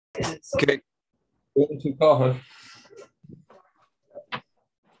Okay. To call, huh?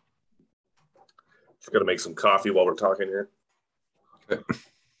 Just gotta make some coffee while we're talking here. Okay.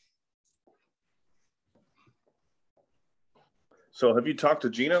 So have you talked to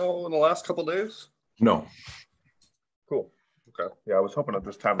Gino in the last couple of days? No. Cool. Okay. Yeah, I was hoping to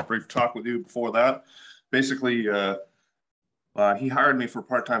just have a brief talk with you before that. Basically, he hired me for a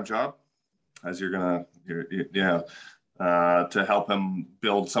part-time job, as to help him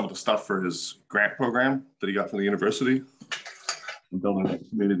build some of the stuff for his grant program that he got from the university and building a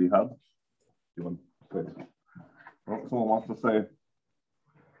community hub. Someone wants to say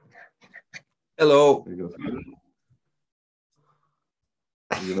hello. You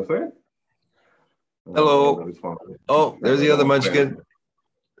gonna say it? Hello. Oh, there's the other Munchkin.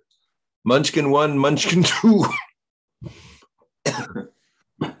 Munchkin 1, Munchkin 2.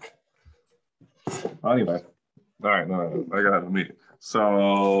 Anyway, all right, no, I got to meet.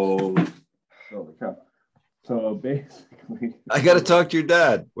 So basically, I got to talk to your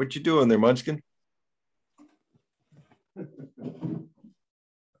dad. What you doing there, Munchkin?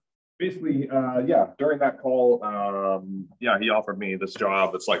 Basically, during that call, he offered me this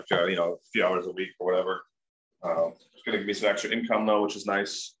job. It's like, a few hours a week or whatever. It's going to give me some extra income though, which is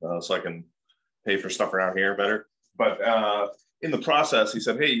nice. So I can pay for stuff around here better. But in the process, he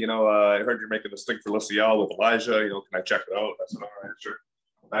said, hey, I heard you're making this thing for LaSalle with Elijah, can I check it out? I said, all right, sure.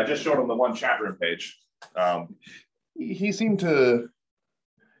 And I just showed him the one chat room page. He seemed to,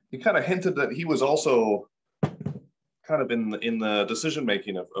 he kind of hinted that he was also kind of in the decision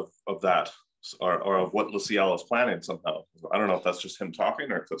making of that or of what LaSalle is planning somehow. I don't know if that's just him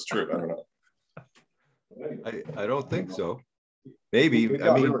talking or if that's true. I don't know. I don't think so. Maybe. He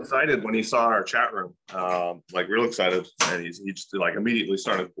got real excited when he saw our chat room, like real excited, and he just like immediately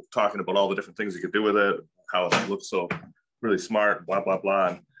started talking about all the different things he could do with it, how it looks so really smart, blah blah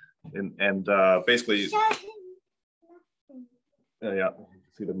blah, and basically, see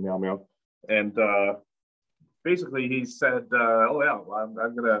the meow meow, and basically he said, I'm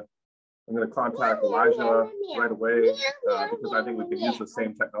gonna contact Elijah right away because I think we can use the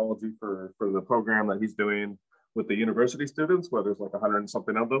same technology for the program that he's doing with the university students, where there's like 100 and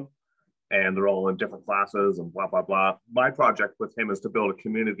something of them, and they're all in different classes and blah, blah, blah. My project with him is to build a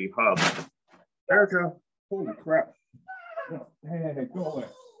community hub. Erica, holy crap. No, hey, go away.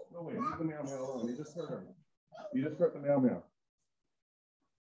 Go away, leave the meow meow alone. You just hurt her. You just hurt the meow meow.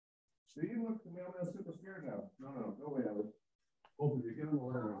 See, look, the meow meow's super scared now. No, go away, Alice. Both of you, get him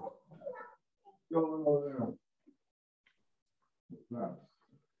over there. Go over there. Now.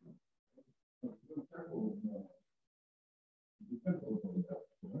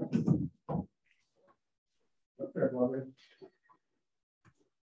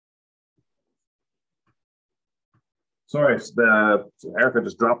 Sorry, Erica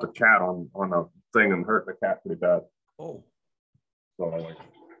just dropped a cat on a thing and hurt the cat pretty bad. Oh. So I'm like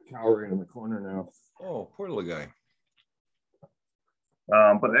cowering in the corner now. Oh, poor little guy.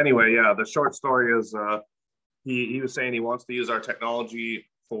 But anyway, the short story is he was saying he wants to use our technology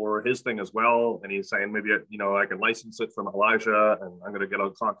for his thing as well, and he's saying maybe I can license it from Elijah, and I'm going to get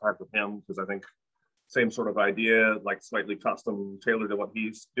in contact with him because I think same sort of idea, like slightly custom tailored to what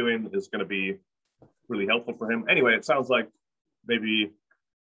he's doing, is going to be really helpful for him. Anyway, it sounds like maybe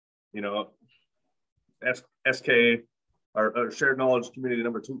SK or shared knowledge community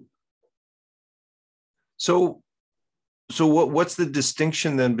number 2. So what's the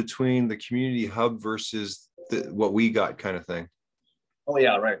distinction then between the community hub versus what we got kind of thing? Oh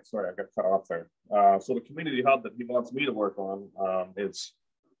yeah, right. Sorry, I got cut off there. So the community hub that he wants me to work on,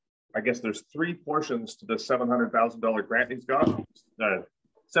 I guess there's 3 portions to the $700,000 grant he's got.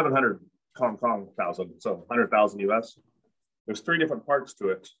 700 Hong Kong thousand, so 100,000 US. There's 3 different parts to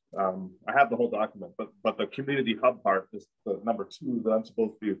it. I have the whole document, but the community hub part is the number 2 that I'm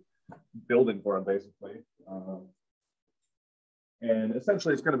supposed to be building for him, basically. And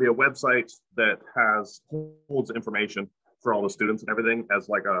essentially, it's going to be a website that holds information for all the students and everything as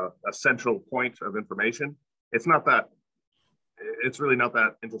like a central point of information. It's really not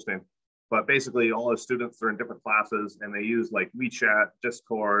that interesting, but basically all the students are in different classes and they use like WeChat,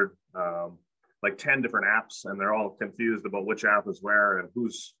 Discord, like 10 different apps, and they're all confused about which app is where and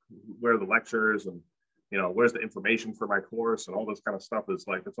where are the lectures and where's the information for my course, and all this kind of stuff is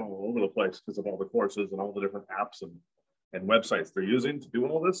like, it's all over the place because of all the courses and all the different apps and websites they're using to do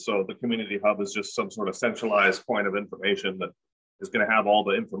all this. So the community hub is just some sort of centralized point of information that is going to have all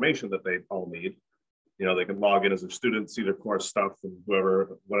the information that they all need. They can log in as a student, see their course stuff and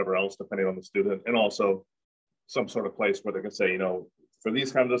whatever else, depending on the student, and also some sort of place where they can say, for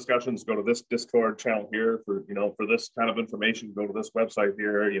these kind of discussions, go to this Discord channel here. For, you know, for this kind of information, go to this website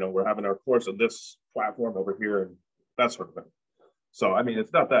here. You know, we're having our course on this platform over here, and that sort of thing. So, I mean,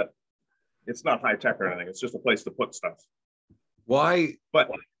 it's not high tech or anything. It's just a place to put stuff. Why? But,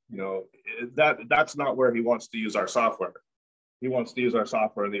 you know, that's not where he wants to use our software. He wants to use our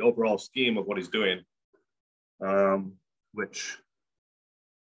software in the overall scheme of what he's doing, which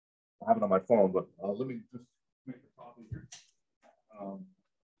I have it on my phone, but let me just make a copy here.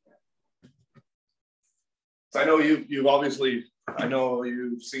 So I know you've obviously, I know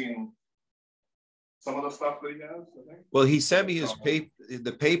you've seen some of the stuff that he has, I think. Well, he sent me his paper,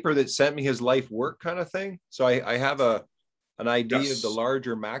 the paper that sent me his life work kind of thing. So I have an idea of the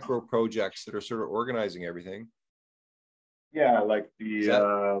larger macro projects that are sort of organizing everything. Yeah, like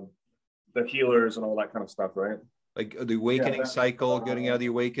the healers and all that kind of stuff, right? Like the awakening cycle, getting out of the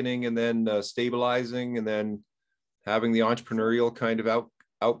awakening, and then stabilizing, and then having the entrepreneurial kind of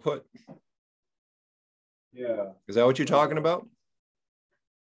output. Yeah. Is that what you're talking about?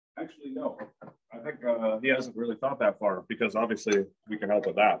 Actually, no. I think he hasn't really thought that far, because obviously we can help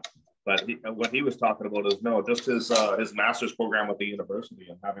with that. But what he was talking about is just his master's program with the university,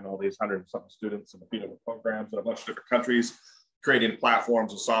 and having all these 100-something students in a few different programs in a bunch of different countries, creating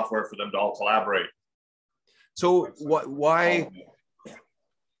platforms and software for them to all collaborate. So why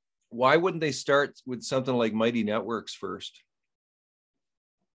wouldn't they start with something like Mighty Networks first?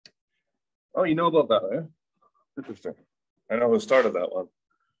 Oh, you know about that, eh? Interesting. I know who started that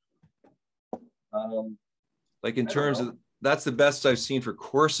one. Like in terms of, that's the best I've seen for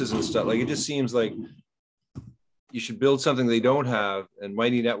courses and stuff. Like, it just seems like you should build something they don't have, and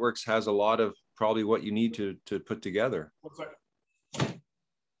Mighty Networks has a lot of probably what you need to put together. What's that?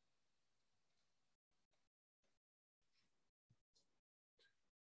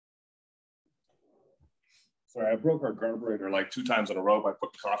 Sorry, I broke our carburetor like 2 times in a row by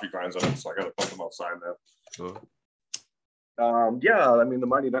putting coffee grinds on it, so I got to put them outside now. Yeah, I mean, the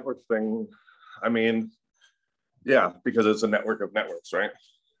Mighty Networks thing, I mean, yeah, because it's a network of networks, right?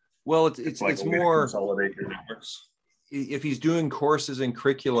 Well, it's more consolidate your networks. If he's doing courses and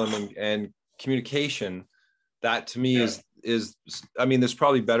curriculum and communication, that to me is I mean, there's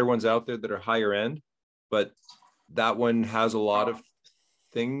probably better ones out there that are higher end, but that one has a lot of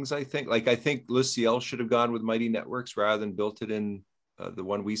things. I think Luciel should have gone with Mighty Networks rather than built it in the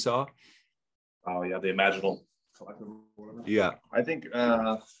one we saw. Oh yeah, the Imaginal Collective or whatever. Yeah, I think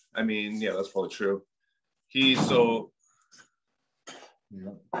I mean, yeah, that's probably true. He said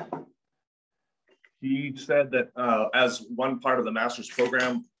that as one part of the master's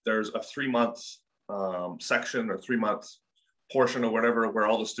program, there's a 3-month section or 3-month portion or whatever, where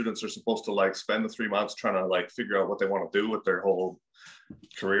all the students are supposed to like spend the 3 months trying to like figure out what they want to do with their whole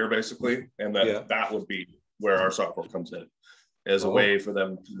career, basically. And then that would be where our software comes in as a way for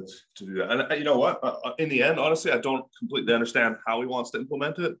them to do that. And you know what, in the end, honestly, I don't completely understand how he wants to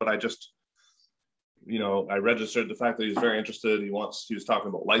implement it, but I just, you know, I registered the fact that he's very interested. He was talking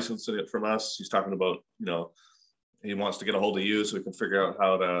about licensing it from us. He's talking about, you know, he wants to get a hold of you so we can figure out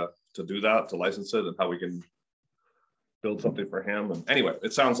how to do that, to license it, and how we can build something for him. And anyway,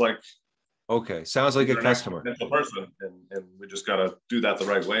 it sounds like a customer person, and we just got to do that the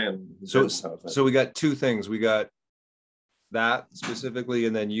right way. And so we got 2 things. We got that specifically,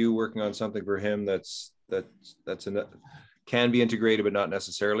 and then you working on something for him that's can be integrated but not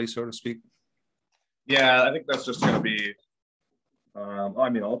necessarily, so to speak. Yeah, I think that's just going to be I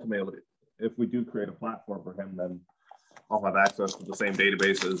mean, ultimately, if we do create a platform for him, then I'll have access to the same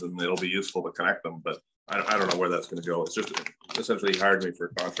databases and it'll be useful to connect them. But I don't know where that's going to go. It's just essentially he hired me for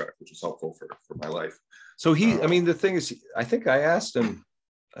a contract, which is helpful for my life. So I mean, the thing is, I think I asked him,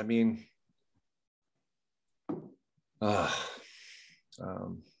 I mean,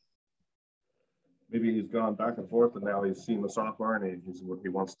 maybe he's gone back and forth and now he's seen the software and he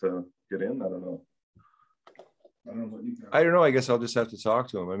wants to get in. I don't know. I don't know. I guess I'll just have to talk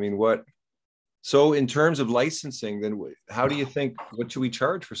to him. I mean, so in terms of licensing, then how do you think, what should we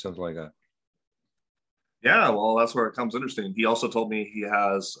charge for something like that? Yeah, well, that's where it comes interesting. He also told me he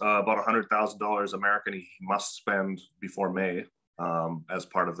has about $100,000 American he must spend before May as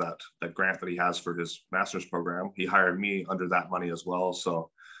part of that grant that he has for his master's program. He hired me under that money as well. So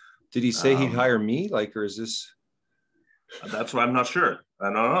did he say he'd hire me? Like, or is this? That's what I'm not sure. I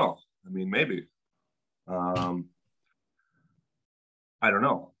don't know. I mean, maybe. I don't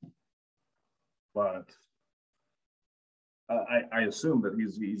know. But I assume that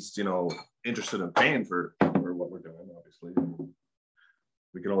he's you know, interested in paying for what we're doing. Obviously,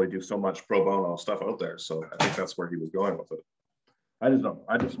 we can only do so much pro bono stuff out there, so I think that's where he was going with it. I just don't know.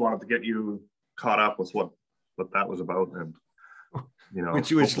 I just wanted to get you caught up with what that was about. And you know, which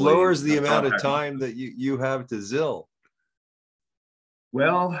hopefully lowers the amount of contact. time that you have to Zill.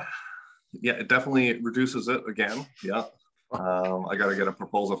 Well, yeah, it definitely reduces it again. Yeah. I got to get a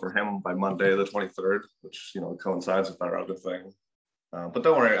proposal for him by Monday, the 23rd, which, you know, coincides with our other thing. But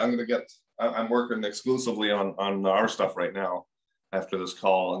don't worry, I'm working exclusively on our stuff right now. After this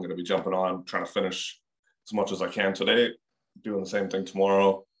call, I'm going to be jumping on, trying to finish as much as I can today, doing the same thing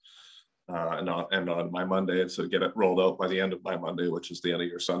tomorrow, and on my Monday to get it rolled out by the end of my Monday, which is the end of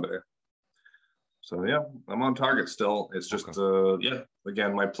your Sunday. So yeah, I'm on target still. It's just, yeah,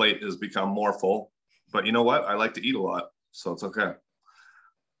 again, my plate has become more full, but you know what? I like to eat a lot, so it's okay.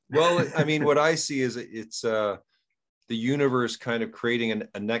 Well, I mean, what I see is it's the universe kind of creating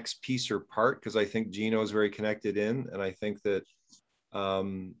a next piece or part, because I think Gino is very connected in, and I think that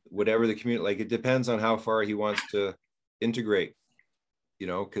whatever the community, like, it depends on how far he wants to integrate, you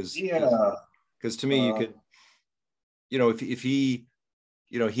know, because to me, you could, you know, if he,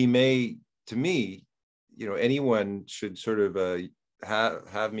 you know, he may, to me, you know, anyone should sort of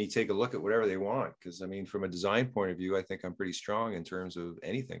have me take a look at whatever they want, because I mean, from a design point of view, I think I'm pretty strong in terms of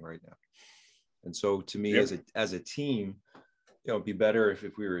anything right now. And so to me, as a team, you know, it'd be better if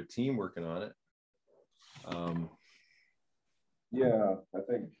we were a team working on it. Yeah, I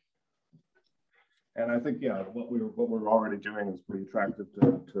think, yeah, what we're already doing is pretty attractive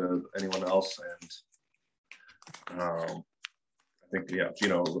to anyone else, and I think, yeah,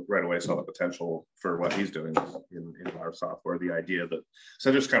 Gino right away saw the potential for what he's doing in our software. The idea that,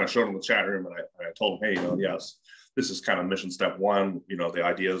 so I just kind of showed him the chat room, and I told him, hey, you know, yes, this is kind of mission step one. You know, the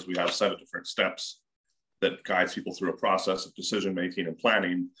idea is we have 7 different steps that guides people through a process of decision making and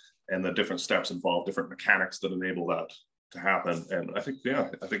planning, and the different steps involve different mechanics that enable that to happen. And I think, yeah,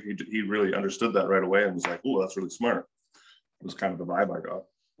 I think he really understood that right away and was like, oh, that's really smart. It was kind of the vibe I got.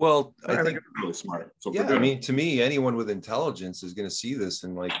 Well, I think it's really smart. So yeah, I mean, to me, anyone with intelligence is going to see this,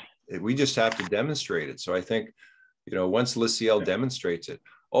 and like, we just have to demonstrate it. So I think, you know, once Liciel demonstrates it.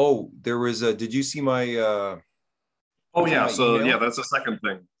 Oh, there was a, did you see my oh yeah, so email? Yeah, that's the second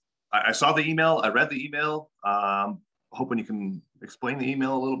thing. I saw the email, I read the email. Hoping you can explain the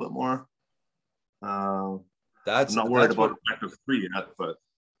email a little bit more. I'm not worried about Objective 3 yet, but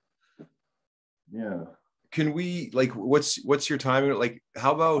yeah. Can we, like, what's your timing? Like,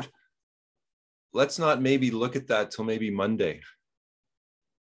 how about, let's not maybe look at that till maybe Monday.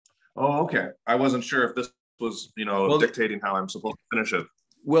 Oh, okay. I wasn't sure if this was, you know, dictating how I'm supposed to finish it.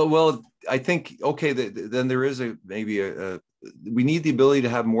 Well, I think, okay, then there is maybe we need the ability to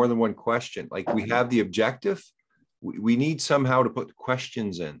have more than one question. Like, we have the objective. We need somehow to put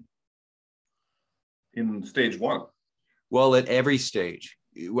questions in stage 1. Well, at every stage.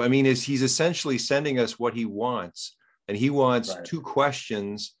 I mean, he's essentially sending us what he wants, and he wants 2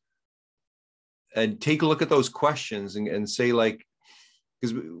 questions, and take a look at those questions and say, like,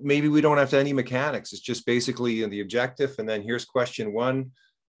 because maybe we don't have to any mechanics. It's just basically the objective, and then here's question 1,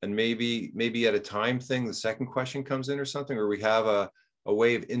 and maybe at a time thing, the second question comes in or something, or we have a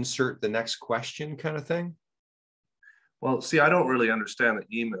way of insert the next question kind of thing. Well, see, I don't really understand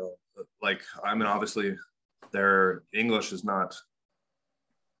the email. Like, I mean, obviously their English is not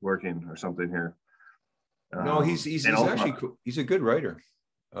working or something here. No, he's actually cool. He's a good writer.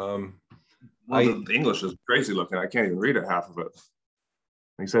 Well, the English is crazy looking. I can't even read it, half of it.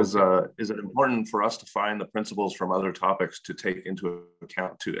 He says, is it important for us to find the principles from other topics to take into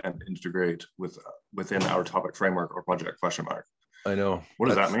account and integrate within our topic framework or project ? I know. What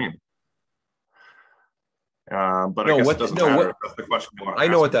does that mean? But I guess it doesn't matter if that's the question you want to ask.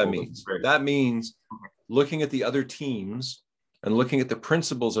 I know what that means. That means looking at the other teams and looking at the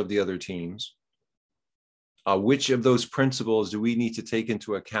principles of the other teams. Which of those principles do we need to take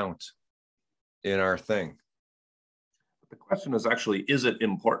into account in our thing? The question is actually, is it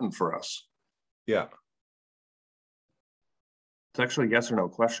important for us? Yeah. It's actually a yes or no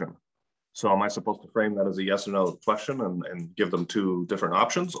question. So am I supposed to frame that as a yes or no question and give them 2 different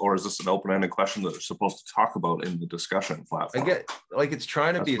options? Or is this an open-ended question that they're supposed to talk about in the discussion platform? I get, like, it's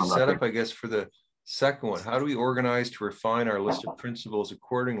trying to be a setup, I guess, for the second one. How do we organize to refine our list of principles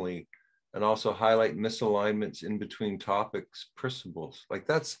accordingly, and also highlight misalignments in between topics principles? Like,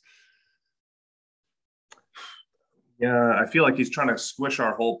 that's... Yeah, I feel like he's trying to squish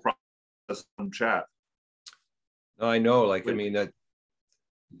our whole process in chat. I know, like, I mean, that...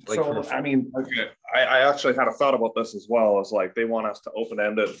 Like, so, I mean, okay, I actually had a thought about this as well. As like, they want us to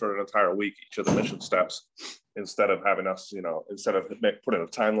open-end it for an entire week, each of the mission steps, instead of having us, you know, instead of putting a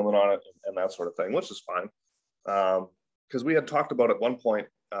time limit on it and that sort of thing, which is fine. Because we had talked about at one point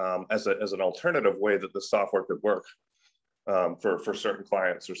as an alternative way that the software could work for certain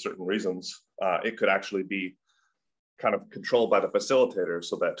clients or certain reasons. It could actually be kind of controlled by the facilitator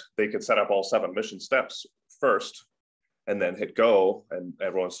so that they can set up all 7 mission steps first and then hit go, and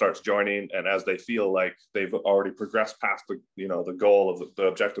everyone starts joining. And as they feel like they've already progressed past the, the goal of the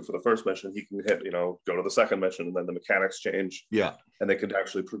objective for the first mission, he can hit, go to the second mission, and then the mechanics change. Yeah. And they could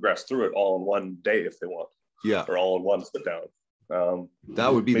actually progress through it all in one day if they want. Yeah. Or all in one sit down.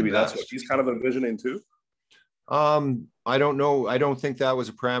 That would be maybe the best. That's what he's kind of envisioning too. I don't know. I don't think that was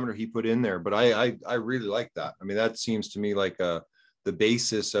a parameter he put in there, but I really like that. I mean, that seems to me like the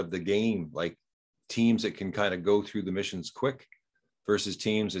basis of the game, like teams that can kind of go through the missions quick versus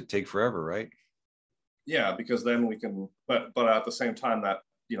teams that take forever, right? Yeah, because then we can, but at the same time that,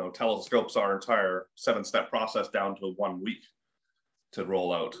 telescopes our entire 7-step process down to 1 week to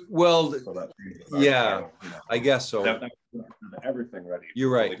roll out. Well, so yeah, I guess so. Everything ready. You're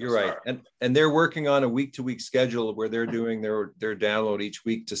right. You're right. And they're working on a week-to-week schedule where they're doing their download each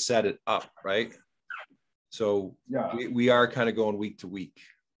week to set it up, right? So yeah, we are kind of going week to week.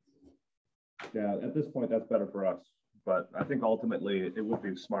 Yeah, at this point, that's better for us. But I think ultimately it would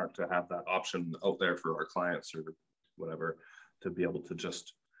be smart to have that option out there for our clients or whatever, to be able to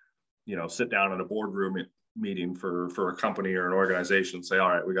just, sit down in a boardroom meeting for a company or an organization, say, all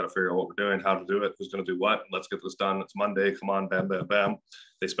right, we got to figure out what we're doing, how to do it, who's going to do what, let's get this done. It's Monday, come on, bam, bam, bam.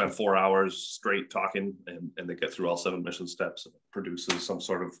 They spend 4 hours straight talking, and they get through all 7 mission steps, and it produces some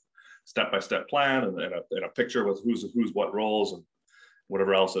sort of step-by-step plan and a picture with who's what roles and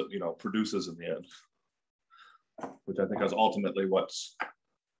whatever else it produces in the end, which I think is ultimately what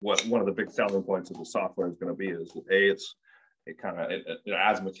one of the big selling points of the software is going to be. Is it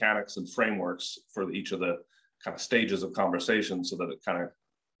adds mechanics and frameworks for each of the kind of stages of conversation, so that it kind of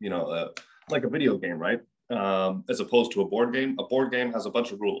like a video game, right? As opposed to a board game. A board game has a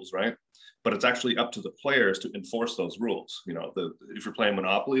bunch of rules, right? But it's actually up to the players to enforce those rules. If you're playing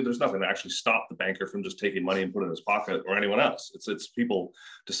Monopoly, there's nothing to actually stop the banker from just taking money and put it in his pocket, or anyone else. It's people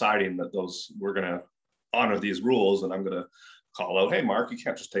deciding that we're going to honor these rules, and I'm going to call out, hey, Mark, you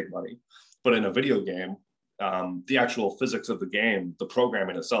can't just take money. But in a video game, the actual physics of the game, the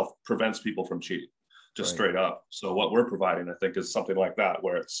programming itself, prevents people from cheating, just straight up. So what we're providing, I think, is something like that,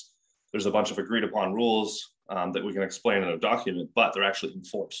 where there's a bunch of agreed upon rules that we can explain in a document, but they're actually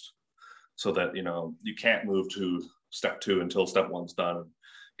enforced, so that you can't move to step 2 until step 1's done.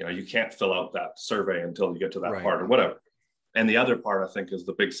 You can't fill out that survey until you get to that part or whatever. And the other part, I think, is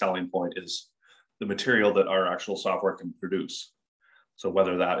the big selling point, is the material that our actual software can produce. So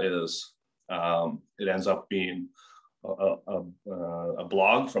whether that is, it ends up being a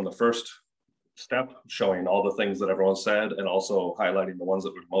blog from the first step, showing all the things that everyone said, and also highlighting the ones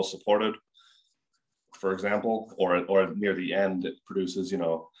that were most supported, for example, or near the end, it produces,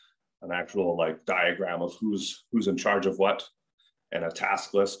 an actual diagram of who's in charge of what, and a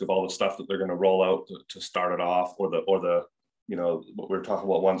task list of all the stuff that they're going to roll out to start it off, or the what we were talking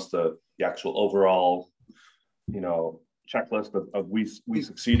about once, the actual overall checklist of we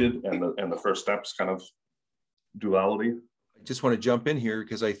succeeded, and the first steps kind of duality. I just want to jump in here,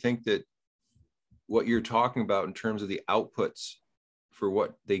 because I think that what you're talking about in terms of the outputs for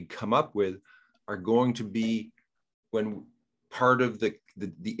what they come up with are going to be, when part of the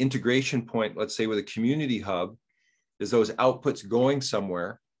integration point, let's say with a community hub, is those outputs going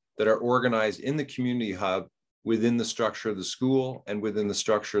somewhere that are organized in the community hub, within the structure of the school, and within the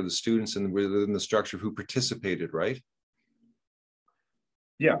structure of the students, and within the structure of who participated, right?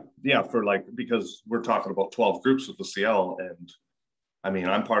 Yeah, because we're talking about 12 groups with the CL, and I mean,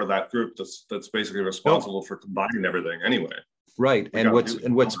 I'm part of that group that's basically responsible for combining everything anyway. Right, and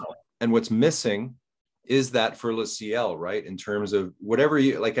what's missing is that for LaCL, right? In terms of whatever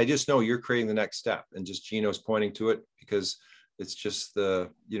you, I just know you're creating the next step, and just Gino's pointing to it, because it's just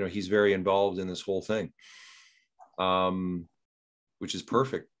he's very involved in this whole thing. Which is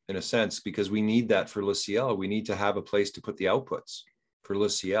perfect in a sense, because we need that for LaCL. We need to have a place to put the outputs for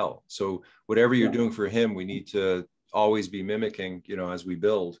LaCL. So whatever you're doing for him, we need to always be mimicking, as we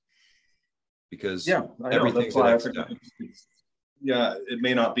build, because everything's the next step. It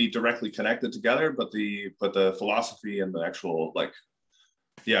may not be directly connected together, but the philosophy and the actual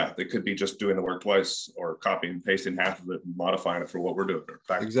they could be just doing the work twice, or copying and pasting half of it and modifying it for what we're doing.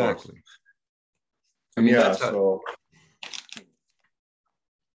 Exactly. I mean,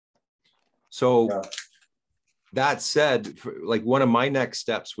 that said, one of my next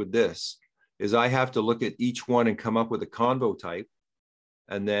steps with this is I have to look at each one and come up with a convo type,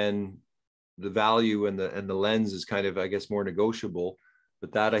 and then the value and the lens is kind of, I guess, more negotiable,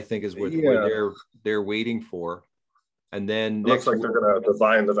 but that I think is what they're waiting for. And then looks like they're going to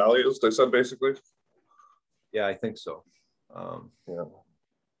define the values, they said, basically. Yeah, I think so.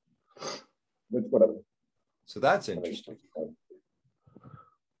 Whatever. So that's interesting.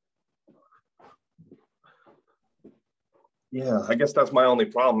 Yeah, I guess that's my only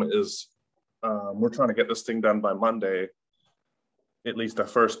problem is we're trying to get this thing done by Monday, at least the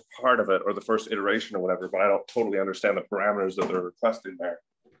first part of it or the first iteration or whatever, but I don't totally understand the parameters that they're requesting there.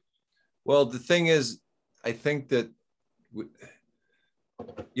 Well, the thing is, I think that,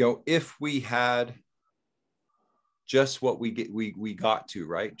 if we had just what we got to,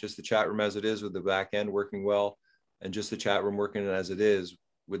 right? Just the chat room as it is with the back end working well, and just the chat room working as it is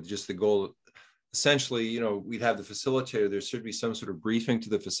with just the goal. Essentially, we'd have the facilitator. There should be some sort of briefing to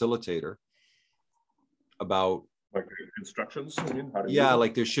the facilitator about like instructions. Yeah,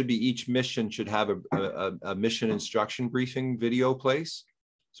 like there should be, each mission should have a mission instruction briefing video place.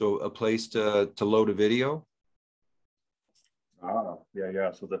 So a place to load a video.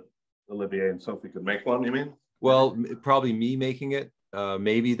 Yeah. So that Olivier and Sophie could make one, you mean? Well, probably me making it,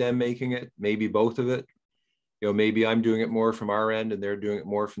 maybe them making it, maybe both of it. Maybe I'm doing it more from our end and they're doing it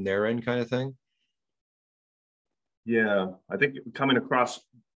more from their end, kind of thing. Yeah, I think coming across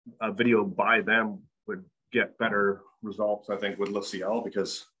a video by them would get better results, I think, with LaCL,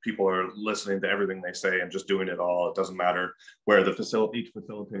 because people are listening to everything they say and just doing it all. It doesn't matter where each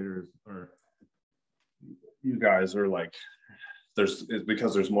facilitator is, or you guys are like,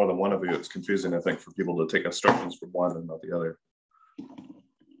 because there's more than one of you, it's confusing, I think, for people to take instructions from one and not the other. I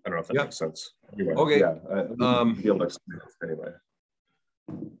don't know if that makes sense. Anyway, okay. Yeah, be able to explain it anyway.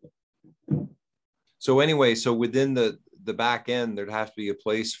 So within the back end, there'd have to be a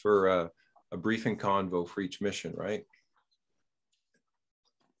place for a briefing convo for each mission, right?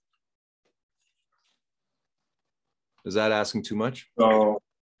 Is that asking too much? So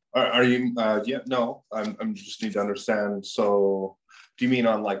are you, no, I'm just need to understand. So do you mean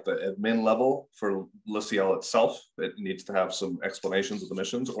on like the admin level for LaCL itself, it needs to have some explanations of the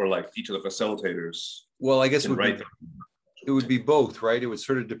missions, or like each of the facilitators? Well, I guess it would be both, right? It would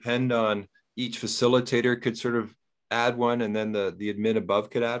sort of depend on each facilitator could sort of add one, and then the admin above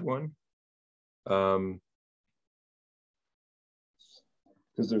could add one. Because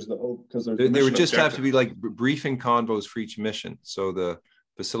there would just have to be like briefing convos for each mission, so the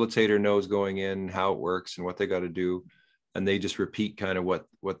facilitator knows going in how it works and what they got to do, and they just repeat kind of what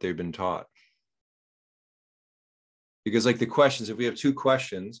they've been taught. Because like the questions, if we have two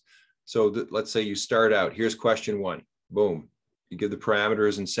questions, so let's say you start out, here's question one, boom, you give the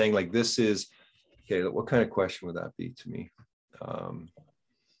parameters and saying like, this is, okay, what kind of question would that be to me?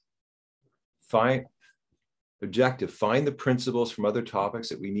 Find the principles from other topics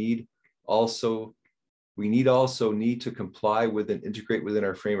that we need to comply with and integrate within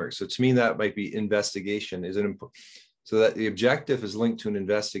our framework. So to me, that might be investigation. So that the objective is linked to an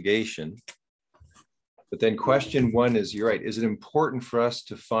investigation. But then question one is, you're right, is it important for us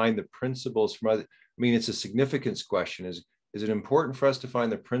to find the principles from other, it's a significance question. Is it important for us to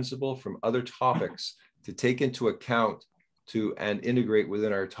find the principle from other topics to take into account and integrate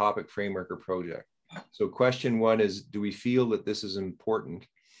within our topic framework or project? So question one is, do we feel that this is important?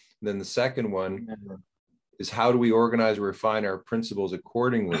 And then the second one is, how do we organize or refine our principles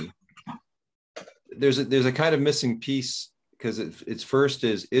accordingly? There's a kind of missing piece, because it's first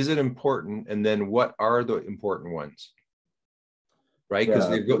is it important? And then what are the important ones? Right? Because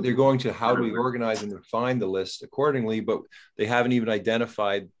they're going to, how do we organize and refine the list accordingly, but they haven't even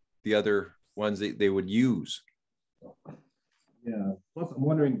identified the other ones that they would use. Yeah. Plus, I'm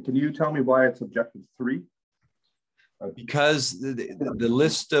wondering, can you tell me why it's objective 3? Because the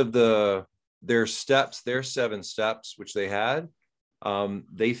list of their 7 steps, which they had,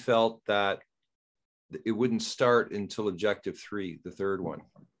 they felt that it wouldn't start until objective 3, the third one.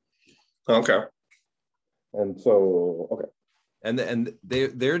 Okay. And so, okay. And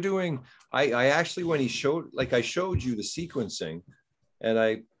they're doing, I actually, when he showed, like I showed you the sequencing,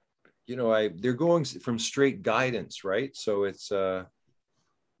 and they're going from straight guidance, right? So it's I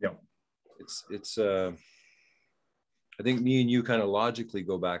think me and you kind of logically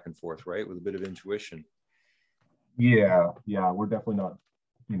go back and forth, right? With a bit of intuition. Yeah, we're definitely not,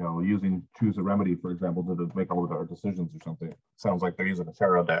 using choose a remedy, for example, to make all of our decisions or something. Sounds like they're using a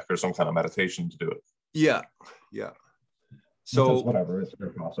tarot deck or some kind of meditation to do it. Yeah. So whatever, it's their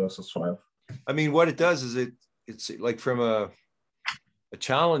process, it's fine. What it does is it's like from a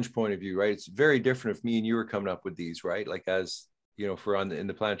challenge point of view, right? It's very different if me and you were coming up with these, right? Like, as for in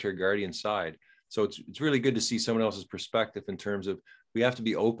the Planetary Guardian side. So it's really good to see someone else's perspective in terms of, we have to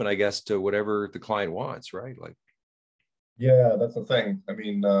be open, I guess, to whatever the client wants, right? Like, yeah, that's the thing.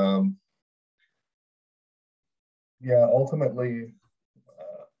 Ultimately,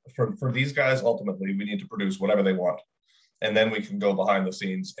 for these guys, ultimately, we need to produce whatever they want. And then we can go behind the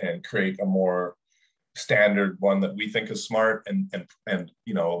scenes and create a more standard one that we think is smart, and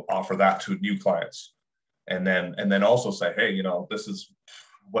you know, offer that to new clients, and then also say, hey, you know, this is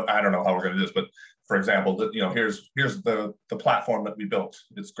what, I don't know how we're going to do this, but for example, you know, here's the platform that we built.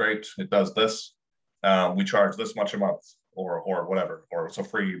 It's great. It does this. We charge this much a month, or whatever, or it's a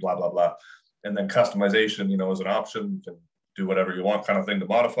free blah blah blah. And then customization, you know, is an option. You can do whatever you want, kind of thing, to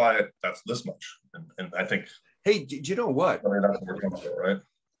modify it. That's this much. And I think, hey, do you know what? I mean, that's what we're going for, right? Do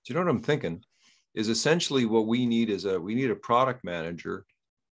you know what I'm thinking? Is essentially what we need is we need a product manager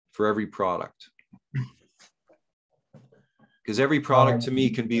for every product. Because every product to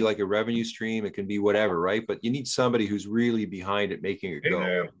me can be like a revenue stream. It can be whatever, right? But you need somebody who's really behind it, making it go.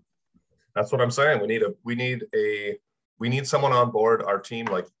 Yeah. That's what I'm saying. We need someone on board our team.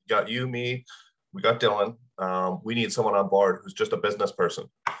 Like, got you, me, we got Dylan. We need someone on board who's just a business person,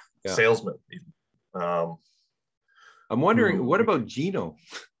 salesman. I'm wondering, what about Gino?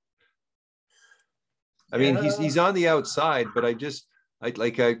 I mean, he's on the outside, but I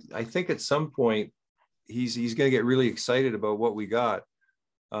think at some point he's going to get really excited about what we got.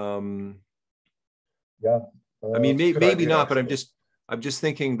 I mean, maybe not, but I'm just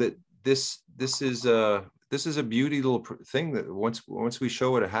thinking that this is a beauty little thing that once we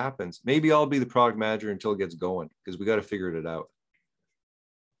show it happens. Maybe I'll be the product manager until it gets going, because we got to figure it out.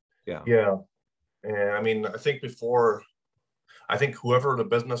 Yeah. And I mean, I think whoever the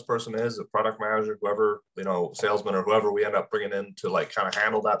business person is, a product manager, whoever, you know, salesman or whoever we end up bringing in to like kind of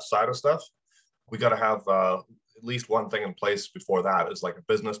handle that side of stuff, we got to have at least one thing in place before that, is like a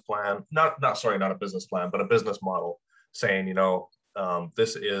business plan. Not a business plan, but a business model saying, you know,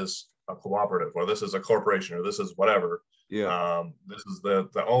 this is a cooperative, or this is a corporation, or this is whatever. Yeah. This is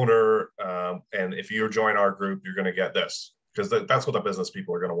the owner, and if you join our group, you're going to get this, because that's what the business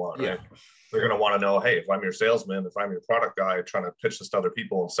people are going to want, right? They're going to want to know, hey, if I'm your salesman, if I'm your product guy trying to pitch this to other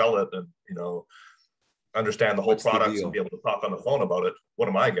people and sell it, and, you know, understand the whole product and be able to talk on the phone about it, what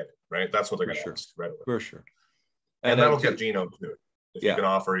am I getting, right? That's what they're going to ask, right? For sure. And that'll get Gino too, if you can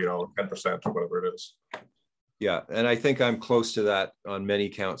offer, you know, 10% or whatever it is. Yeah, and I think I'm close to that on many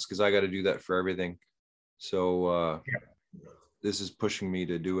counts, because I got to do that for everything. So this is pushing me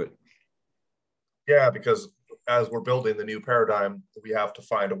to do it. Yeah, because as we're building the new paradigm, we have to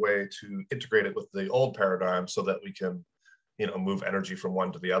find a way to integrate it with the old paradigm so that we can, you know, move energy from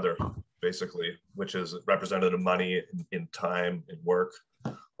one to the other, basically, which is represented in money, in time, in work,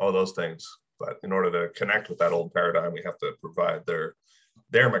 all those things. But in order to connect with that old paradigm, we have to provide their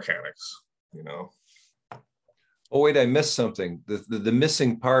mechanics, you know. Oh, wait, I missed something. The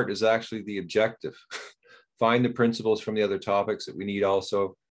missing part is actually the objective. Find the principles from the other topics that we need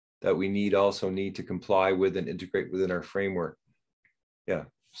also need to comply with and integrate within our framework. Yeah,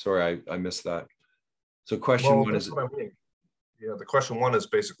 sorry, I missed that. So question one is, what I mean. Yeah, the question one is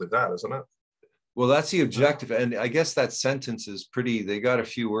basically that, isn't it? Well, that's the objective. And I guess that sentence is pretty, they got a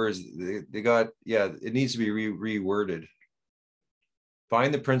few words. They got, it needs to be reworded.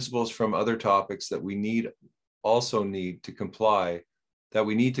 Find the principles from other topics that we need to comply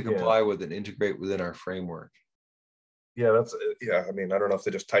with and integrate within our framework. Yeah, I mean, I don't know if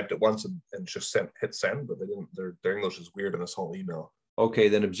they just typed it once and just hit send, but they didn't. Their English is weird in this whole email. Okay,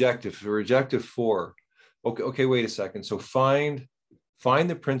 then objective. For objective 4. Okay, wait a second. So find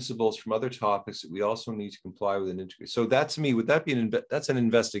the principles from other topics that we also need to comply with and integrate. So that, to me, would that be that's an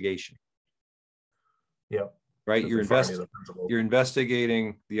investigation? Yeah. Right. You're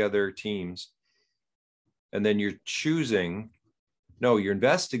investigating the other teams, and then you're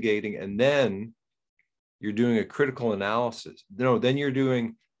investigating, and then you're doing a critical analysis. No, then you're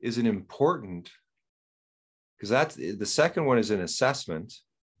doing, is it important? Because that's the second one is an assessment.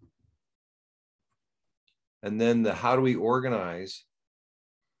 And then how do we organize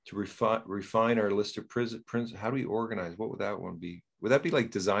to refine our list of principles? How do we organize? What would that one be? Would that be like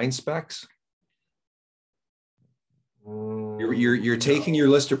design specs? You're taking your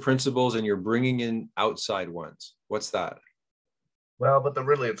list of principles and you're bringing in outside ones. What's that? Well, but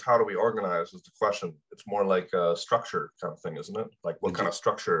really, it's how do we organize is the question. It's more like a structure kind of thing, isn't it? Like, what kind of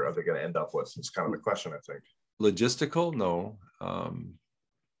structure are they going to end up with? It's kind of the question, I think. Logistical? No.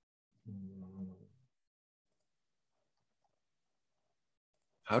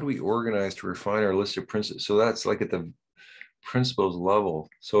 How do we organize to refine our list of principles? So that's like at the principles level.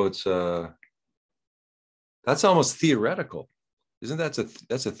 So it's that's almost theoretical, isn't that?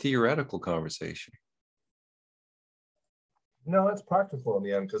 That's a theoretical conversation. No, it's practical in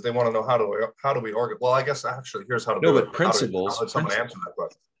the end, because they want to know how do we organize. Well, I guess actually here's how to do it. But principles. How did someone answer that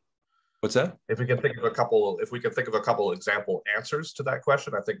question? What's that? If we can think of a couple example answers to that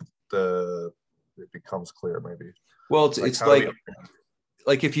question, I think it becomes clear maybe. Well, it's like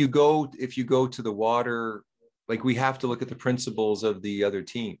like if you go to the water, like we have to look at the principles of the other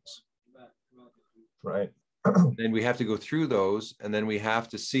teams. Right. Then we have to go through those, and then we have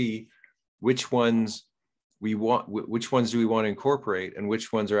to see which ones do we want to incorporate, and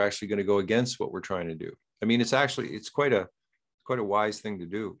which ones are actually going to go against what we're trying to do. I mean, it's quite a wise thing to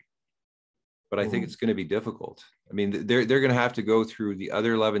do, but I think it's going to be difficult. I mean, they're going to have to go through the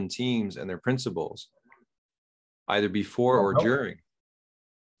other 11 teams and their principles, either before or during.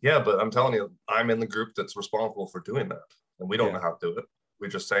 Yeah, but I'm telling you, I'm in the group that's responsible for doing that, and we don't know how to do it. We're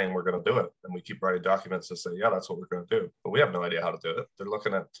just saying we're going to do it, and we keep writing documents that say, yeah, that's what we're going to do, but we have no idea how to do it. They're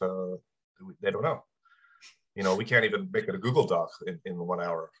looking at, they don't know. You know, we can't even make it a Google Doc in 1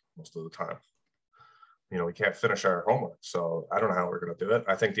 hour most of the time. You know, we can't finish our homework, so I don't know how we're going to do it.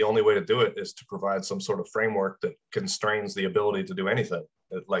 I think the only way to do it is to provide some sort of framework that constrains the ability to do anything,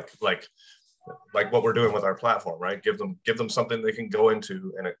 like what we're doing with our platform, right? Give them something they can go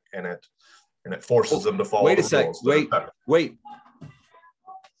into, and it forces them to follow. Wait a sec. Wait.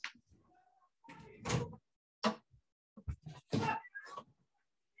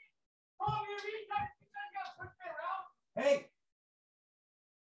 Hey,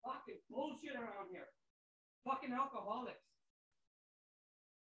 fucking bullshit around here. Fucking alcoholics.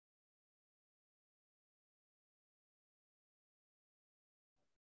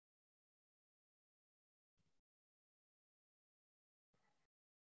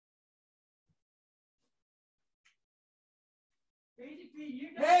 Basically, you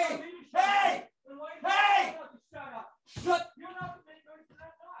guys hey! Shut up. Shut. You're not the main person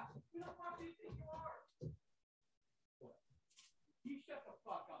that talks. Who the fuck do you think you are? You shut the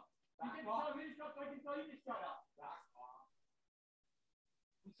fuck up. You can tell me to shut up, so I can tell you to shut up. Back off.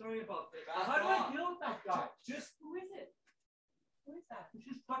 I'm sorry about this. How do I deal with that guy? Just who is it? Who is that? Who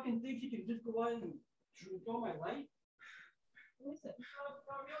just fucking thinks he can just go out and throw my light? Who is it?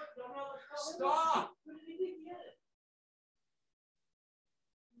 Stop! Who did he think he is?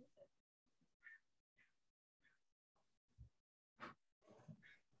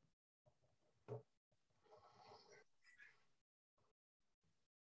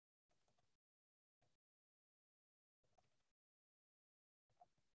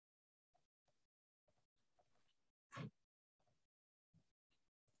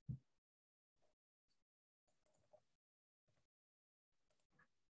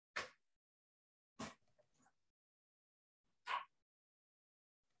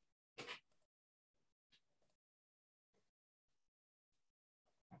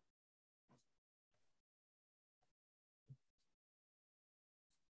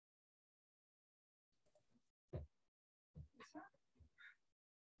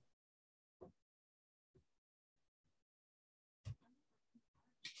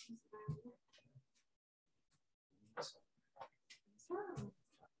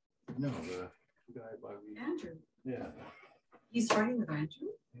 No, the guy by me. Andrew. Yeah. He's fighting with Andrew?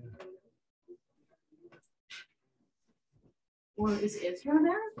 Yeah. Or is Israel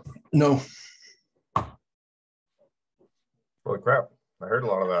there? No. Holy crap. I heard a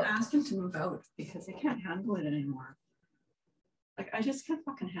lot of that. I asked him to move out because I can't handle it anymore. Like, I just can't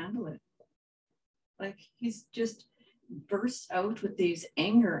fucking handle it. Like, he's just bursts out with these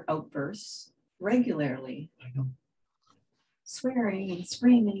anger outbursts regularly. I know. Swearing and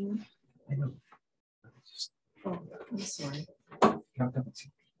screaming. I know. Oh, I'm sorry.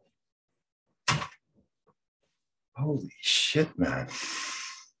 Holy shit, man.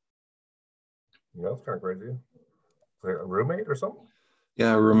 That's kind of crazy. A roommate or something?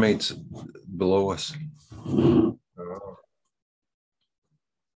 Yeah, roommates below us. Oh.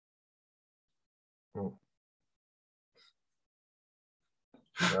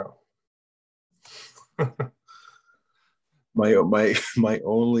 Yeah.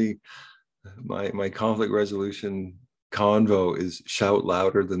 my conflict resolution convo is shout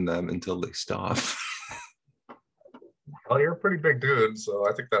louder than them until they stop. Well, you're a pretty big dude, so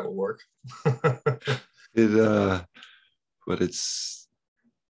I think that will work. But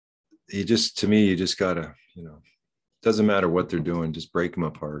you just gotta, doesn't matter what they're doing, just break them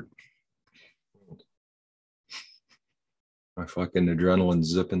apart. My fucking adrenaline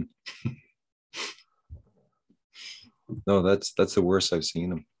zipping. No, that's the worst I've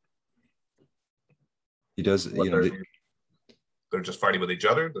seen him. He does, they're just fighting with each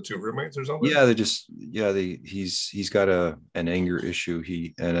other, the two roommates or something? Yeah, he's got an anger issue.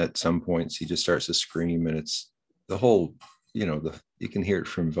 And at some points he just starts to scream, and it's the whole, you can hear it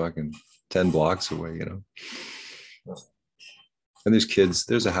from fucking 10 blocks away, And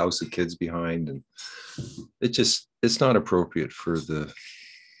there's a house of kids behind, and it's not appropriate for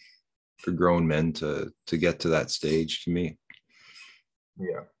grown men to get to that stage, to me.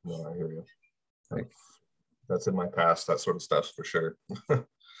 Yeah, no, I hear you. That's in my past, that sort of stuff for sure.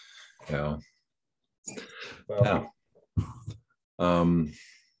 Yeah. Well, Yeah.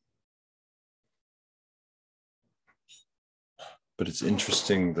 But it's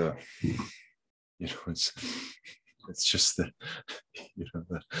interesting it's just that,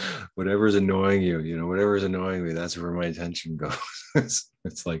 whatever's annoying you, whatever's annoying me, that's where my attention goes.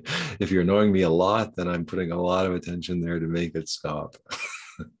 It's like, if you're annoying me a lot, then I'm putting a lot of attention there to make it stop.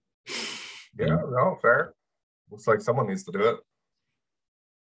 yeah, no, fair. Looks like someone needs to do it.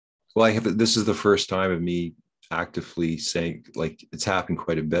 Well, this is the first time of me actively saying, like, it's happened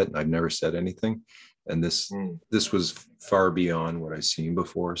quite a bit. I've never said anything. And this was far beyond what I've seen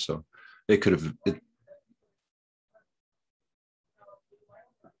before. So it could have,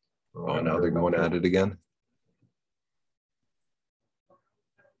 oh, now they're going at it again.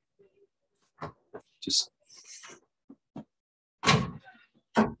 Just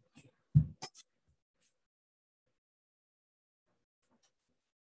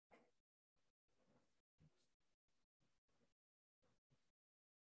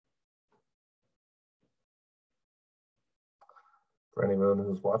for anyone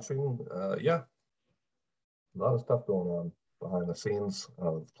who's watching, yeah, a lot of stuff going on behind the scenes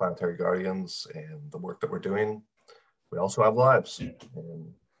of Planetary Guardians and the work that we're doing. We also have lives and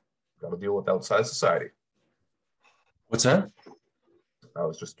got to deal with outside society. What's that? I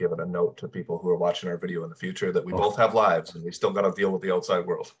was just giving a note to people who are watching our video in the future that we both have lives and we still got to deal with the outside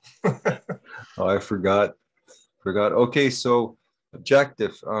world. Oh, I forgot. Okay, so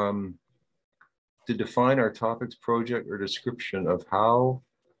objective, to define our topics, project, or description of how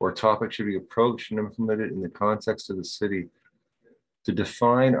or topic should be approached and implemented in the context of the city. To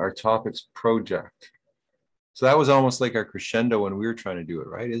define our topics project. So that was almost like our crescendo when we were trying to do it,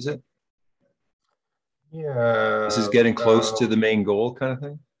 right? Is it? Yeah. This is getting close to the main goal kind of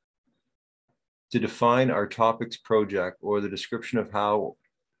thing. To define our topics project or the description of how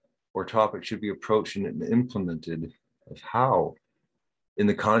or topic should be approached and implemented of how in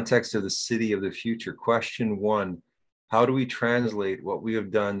the context of the city of the future. Question 1, how do we translate what we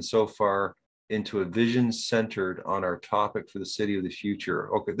have done so far into a vision centered on our topic for the city of the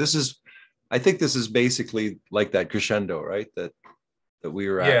future? Okay, I think this is basically like that crescendo, right? That we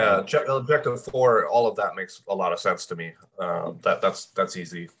were at. Yeah, objective 4, all of that makes a lot of sense to me. That's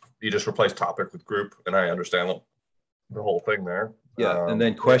easy. You just replace topic with group, and I understand the whole thing there. Yeah, and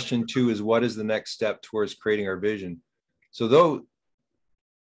then question 2 is, what is the next step towards creating our vision? So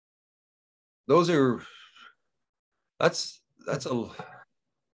that's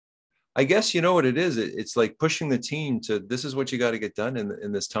I guess you know what it is. It's like pushing the team to, this is what you got to get done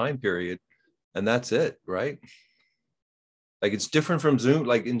in this time period, and that's it, right? Like, it's different from Zoom.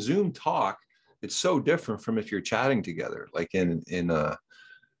 Like in Zoom talk, it's so different from if you're chatting together, like in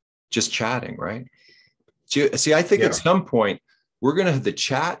just chatting, right? See, I think at some point we're gonna have, the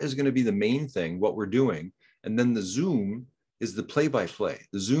chat is gonna be the main thing, what we're doing, and then the Zoom is the play-by-play.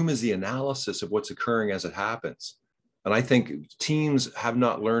 The Zoom is the analysis of what's occurring as it happens. And I think teams have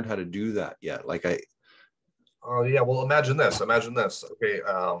not learned how to do that yet. Oh yeah, well, imagine this. Okay,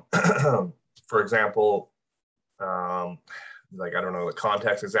 for example, like, I don't know the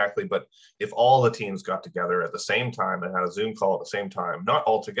context exactly, but if all the teams got together at the same time and had a Zoom call at the same time, not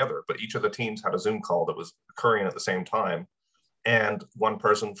all together, but each of the teams had a Zoom call that was occurring at the same time, and one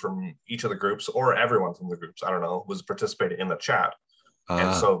person from each of the groups, or everyone from the groups, I don't know, was participating in the chat.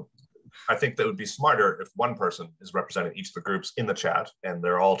 And so I think that would be smarter if one person is representing each of the groups in the chat and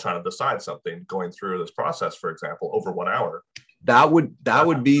they're all trying to decide something going through this process, for example, over 1 hour. That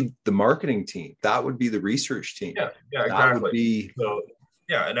would be the marketing team. That would be the research team. Yeah, exactly. So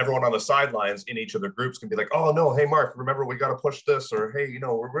yeah, and everyone on the sidelines in each of the groups can be like, oh no, hey Mark, remember we got to push this, or hey,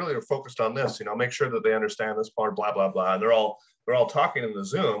 we're really focused on this, make sure that they understand this part, blah blah blah. And they're all talking in the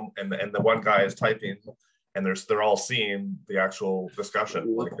Zoom, and the one guy is typing, and they're all seeing the actual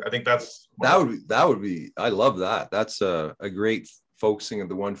discussion. Like, I think that would be I love that. That's a great focusing of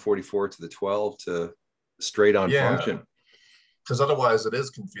the 144 to the 12 to straight on function. Because otherwise it is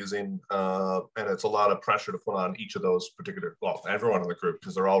confusing, and it's a lot of pressure to put on each of those particular, well, everyone in the group,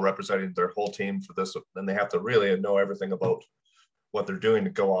 because they're all representing their whole team for this, and they have to really know everything about what they're doing to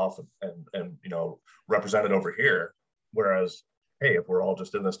go off and represent it over here. Whereas, hey, if we're all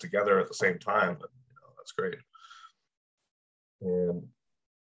just in this together at the same time, that's great. And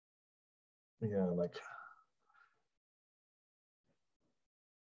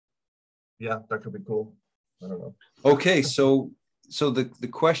that could be cool. I don't know. Okay, so the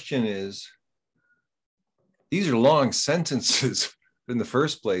question is, these are long sentences in the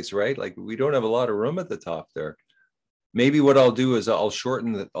first place, right? Like, we don't have a lot of room at the top there. Maybe what I'll do is I'll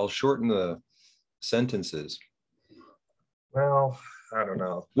shorten the sentences. Well, I don't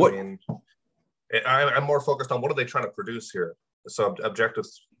know. What? I mean, I'm more focused on what are they trying to produce here. So objective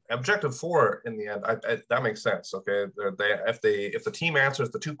 4 in the end, that makes sense. Okay, if the team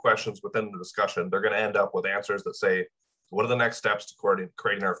answers the 2 questions within the discussion, they're going to end up with answers that say, what are the next steps to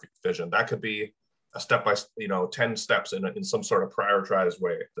creating our vision? That could be a step by 10 steps in some sort of prioritized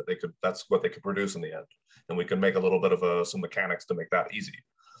way that's what they could produce in the end, and we can make a little bit of some mechanics to make that easy.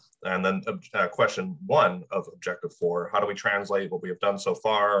 And then question 1 of objective 4, how do we translate what we have done so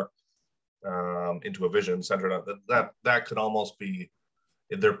far into a vision centered on that could almost be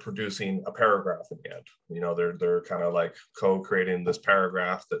they're producing a paragraph in the end. They're kind of like co-creating this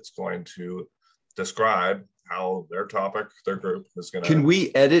paragraph that's going to describe how their topic, their group is going to. Can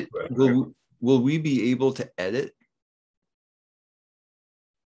we edit? Will we be able to edit?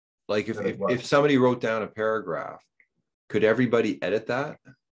 Like if somebody wrote down a paragraph, could everybody edit that?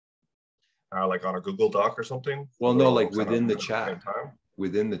 Like on a Google Doc or something? Well, no, like within the chat.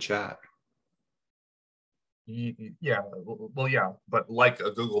 Within the chat. Yeah, well, yeah, but like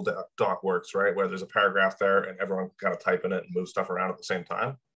a Google Doc works, right? Where there's a paragraph there and everyone can kind of type in it and move stuff around at the same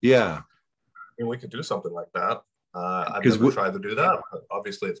time. Yeah. I mean, we could do something like that. I've never tried to do that, but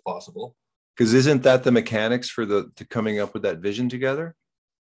obviously it's possible. Because isn't that the mechanics for to coming up with that vision together?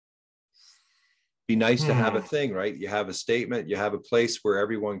 Be nice to have a thing, right? You have a statement, you have a place where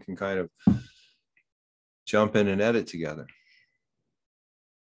everyone can kind of jump in and edit together.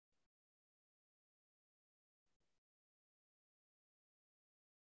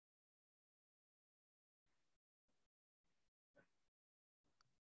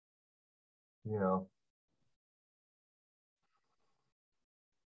 Yeah.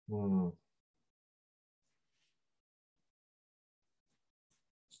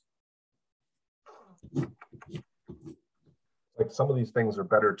 Like some of these things are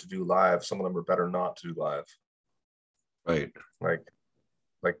better to do live. Some of them are better not to do live. Right.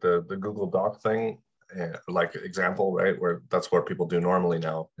 Like the Google Doc thing, like example, right? Where that's what people do normally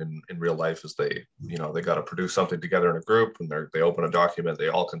now in real life is they got to produce something together in a group and they open a document, they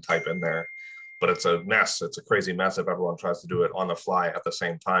all can type in there, but it's a mess. It's a crazy mess if everyone tries to do it on the fly at the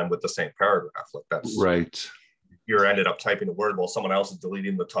same time with the same paragraph. Like that's right. You ended up typing a word while someone else is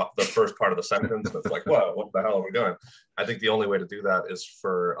deleting the first part of the sentence. And it's like, whoa, what the hell are we doing? I think the only way to do that is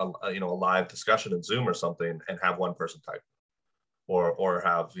for a live discussion in Zoom or something and have one person type. Or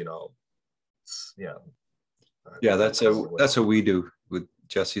have that's what we do with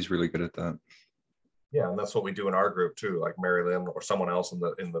Jesse's really good at that. Yeah, and that's what we do in our group too. Like Mary Lynn or someone else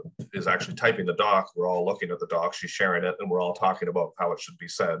is actually typing the doc. We're all looking at the doc. She's sharing it, and we're all talking about how it should be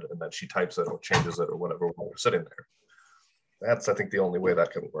said. And then she types it or changes it or whatever while we're sitting there. That's I think the only way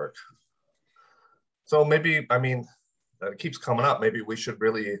that can work. So maybe it keeps coming up. Maybe we should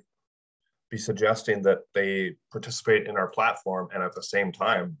really be suggesting that they participate in our platform and at the same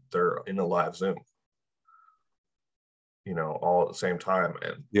time they're in a live Zoom. All at the same time.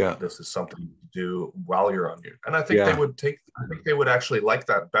 And this is something to do while you're on mute. And I think they would actually like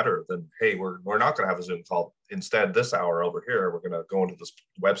that better than, hey, we're not going to have a Zoom call. Instead, this hour over here, we're going to go into this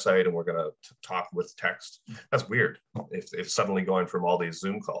website and we're going to talk with text. That's weird. If suddenly going from all these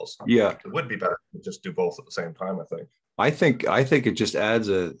Zoom calls, it would be better to just do both at the same time, I think. I think it just adds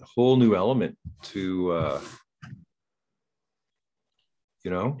a whole new element to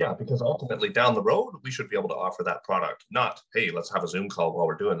Yeah, because ultimately down the road, we should be able to offer that product. Not, hey, let's have a Zoom call while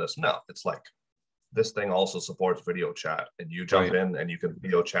we're doing this. No, it's like this thing also supports video chat and you jump in and you can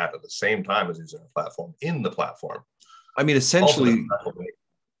video chat at the same time as using a platform in the platform. I mean, essentially,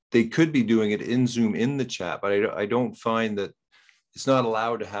 they could be doing it in Zoom in the chat, but I don't find that it's not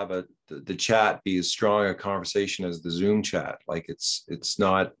allowed to have the chat be as strong a conversation as the Zoom chat. Like it's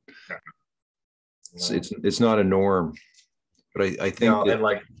not it's not a norm. But I think and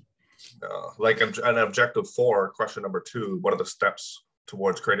like an objective 4, question number 2, what are the steps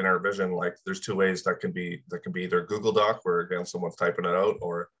towards creating our vision? Like there's 2 ways that can be either Google Doc where again someone's typing it out,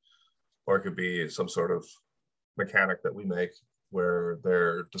 or it could be some sort of mechanic that we make where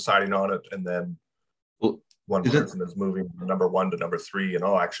they're deciding on it and then one person is moving from number 1 to number 3 and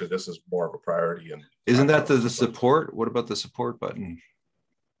actually this is more of a priority. And isn't that the support? What about the support button?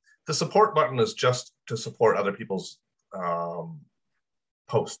 The support button is just to support other people's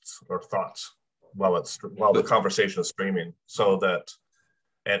posts or thoughts while the conversation is streaming, so that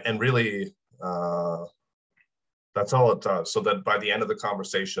and really that's all it does, so that by the end of the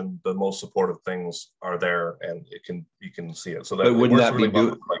conversation the most supportive things are there and you can see it. So that wouldn't that really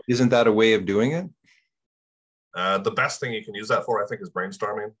be isn't that a way of doing it? The best thing you can use that for, I think, is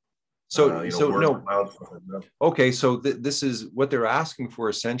brainstorming. So, word no, cloud. okay. So this is what they're asking for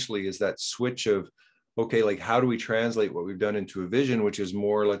essentially, is that switch of, okay, like how do we translate what we've done into a vision, which is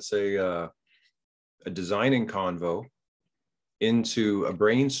more, let's say, a designing convo, into a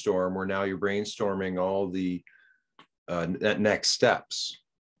brainstorm where now you're brainstorming all the next steps.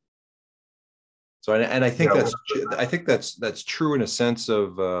 So, and I think that's true in a sense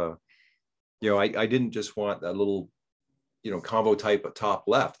of, I didn't just want that little, convo type at top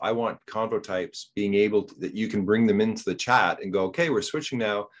left. I want convo types being able to, that you can bring them into the chat and go, okay, we're switching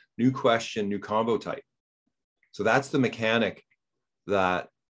now, new question, new convo type. So that's the mechanic, that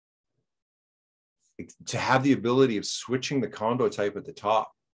to have the ability of switching the convo type at the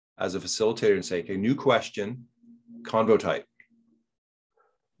top as a facilitator and say, okay, new question, convo type.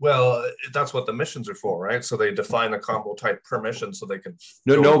 Well, that's what the missions are for, right? So they define a combo type per mission so they can.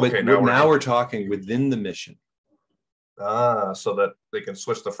 But okay, now we're talking within the mission. So that they can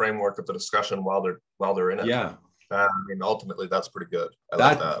switch the framework of the discussion while they're in it. Yeah. I mean, ultimately, that's pretty good. I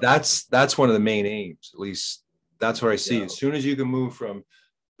like that. That's one of the main aims. At least that's what I see. Yeah. As soon as you can move from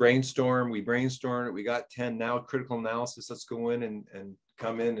brainstorm, we brainstormed, we got 10, now critical analysis. Let's go in and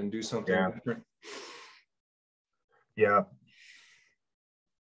come in and do something different. Yeah.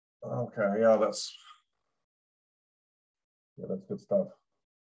 Okay. Yeah, that's good stuff.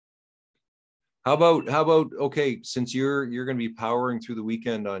 How about okay, since you're going to be powering through the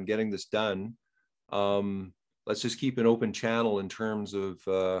weekend on getting this done, let's just keep an open channel in terms of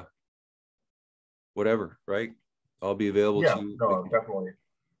whatever, right? I'll be available to. No, definitely.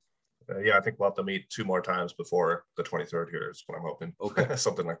 I think we'll have to meet 2 more times before the 23rd here is what I'm hoping. Okay.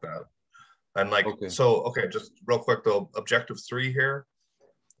 Something like that. And just real quick though, objective 3 here.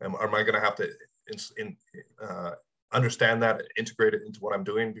 Am I going to have to understand that, integrate it into what I'm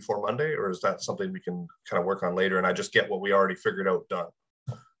doing before Monday, or is that something we can kind of work on later and I just get what we already figured out done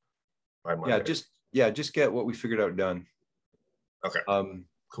by Monday? Just get what we figured out done. Okay.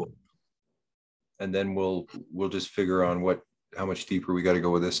 Cool. And then we'll just figure on how much deeper we got to go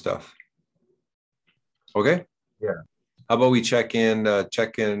with this stuff. Okay. Yeah. How about we check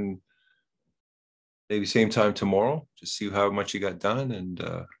in maybe same time tomorrow, just see how much you got done, and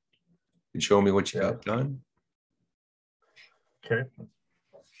you can show me what you got done. Okay.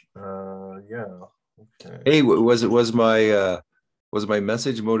 Okay. Hey, was my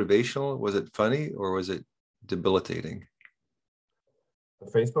message motivational? Was it funny or was it debilitating?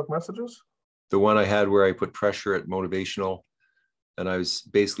 The Facebook messages? The one I had where I put pressure at motivational, and I was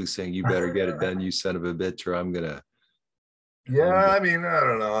basically saying, you better get it done, you son of a bitch, or I'm gonna. Yeah, I mean, I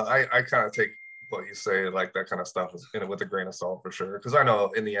don't know. I kind of take what you say, like that kind of stuff, is in it with a grain of salt for sure. Because I know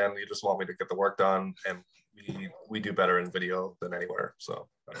in the end, you just want me to get the work done, and we do better in video than anywhere. So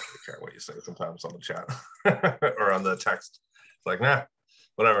I don't really care what you say sometimes on the chat or on the text. It's like, nah,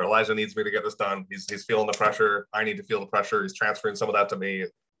 whatever. Elijah needs me to get this done. He's feeling the pressure. I need to feel the pressure. He's transferring some of that to me.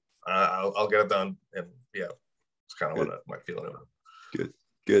 I'll get it done. And yeah, it's kind of what my feeling is.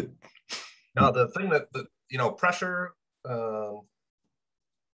 Good. Now the thing that pressure.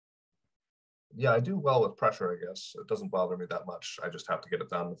 I do well with pressure, I guess. It doesn't bother me that much. I just have to get it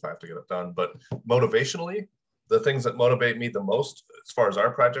done if I have to get it done. But motivationally, the things that motivate me the most, as far as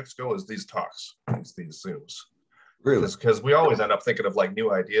our projects go, is these talks, these Zooms. Really? Because we always end up thinking of like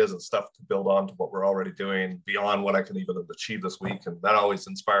new ideas and stuff to build on to what we're already doing beyond what I can even achieve this week. And that always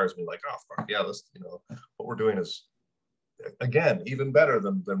inspires me, like, oh, fuck yeah, this, what we're doing is, again, even better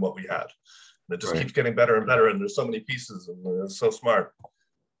than what we had. And it just keeps getting better and better. And there's so many pieces and it's so smart.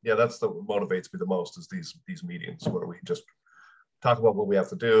 Yeah, that's what motivates me the most, is these meetings where we just talk about what we have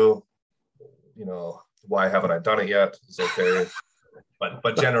to do. Why haven't I done it yet? It's okay.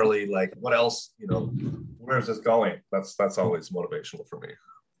 But generally, like, what else, where's this going? That's always motivational for me.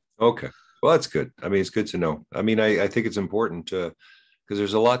 Okay. Well, that's good. I mean, it's good to know. I mean, I think it's important because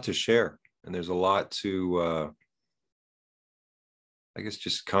there's a lot to share, and there's a lot to, I guess,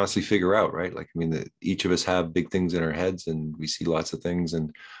 just constantly figure out, right? Like, I mean, each of us have big things in our heads, and we see lots of things,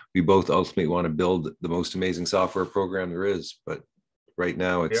 and we both ultimately want to build the most amazing software program there is. But right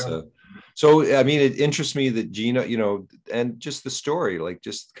now it's, so, I mean, it interests me that Gino, and just the story, like,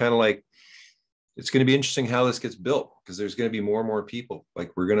 just kind of like, it's going to be interesting how this gets built, because there's going to be more and more people.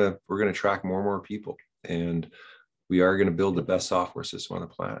 Like, we're going to track more and more people, and we are going to build the best software system on the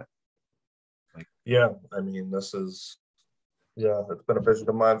planet. Like, I mean, this is, it's been a vision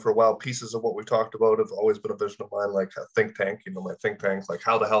of mine for a while. Pieces of what we talked about have always been a vision of mine, like a think tank, my think tank, like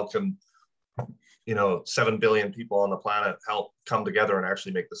how the hell can, 7 billion people on the planet help come together and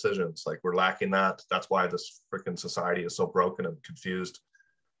actually make decisions? Like, we're lacking that. That's why this freaking society is so broken and confused.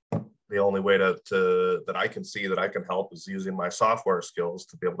 the only way that I can see that I can help is using my software skills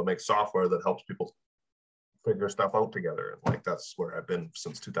to be able to make software that helps people figure stuff out together. And like, that's where I've been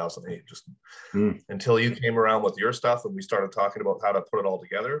since 2008, just until you came around with your stuff and we started talking about how to put it all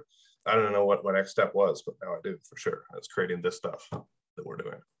together. I don't know what my next step was, but now I do for sure. It's creating this stuff that we're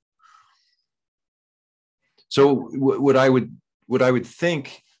doing. So what I would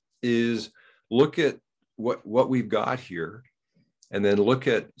think is look at what we've got here, and then look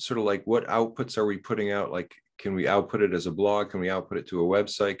at sort of like what outputs are we putting out? Like, can we output it as a blog? Can we output it to a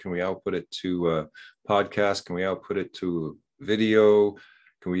website? Can we output it to a podcast? Can we output it to video?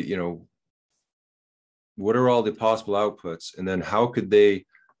 Can we, what are all the possible outputs? And then how could they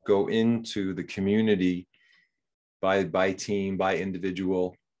go into the community by team, by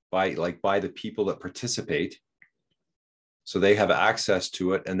individual, by the people that participate, so they have access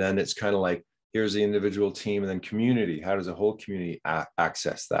to it? And then it's kind of like, here's the individual team, and then community. How does the whole community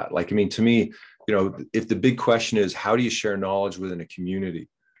access that? Like, I mean, to me, if the big question is, how do you share knowledge within a community?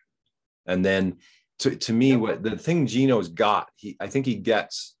 And then to me, what the thing Gino's got, I think he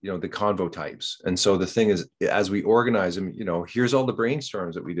gets, the convo types. And so the thing is, as we organize them, here's all the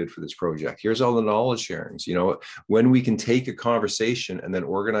brainstorms that we did for this project. Here's all the knowledge sharings, when we can take a conversation and then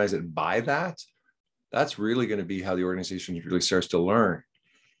organize it by that, that's really going to be how the organization really starts to learn.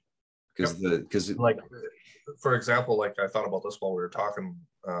 Because like, for example, like I thought about this while we were talking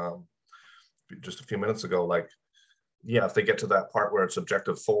just a few minutes ago, like, yeah, if they get to that part where it's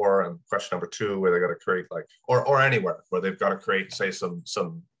objective 4 and question number 2, where they got to create like, or anywhere where they've got to create, say, some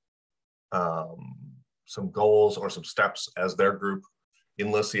goals or some steps as their group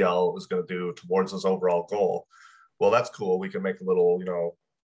in LISIL is going to do towards this overall goal. Well, that's cool. We can make a little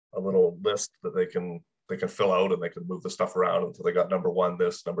list that they can fill out, and they can move the stuff around until they got number 1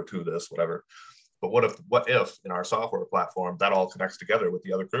 this, number 2 this, whatever. But what if in our software platform that all connects together with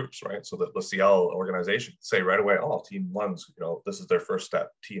the other groups, right? So that the CL organization say right away, oh, team 1's, this is their first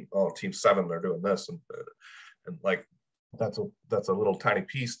step. Team 7, they're doing this, and like that's a little tiny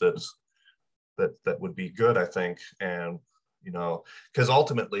piece that would be good, I think. And because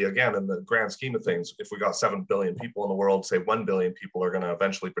ultimately, again, in the grand scheme of things, if we got 7 billion people in the world, say 1 billion people are going to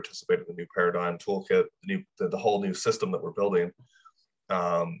eventually participate in the new paradigm toolkit, the whole new system that we're building.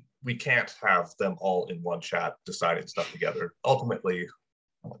 We can't have them all in one chat deciding stuff together. Ultimately,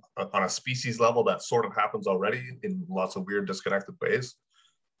 on a species level, that sort of happens already in lots of weird, disconnected ways.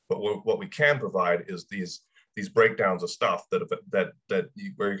 But what we can provide is these breakdowns of stuff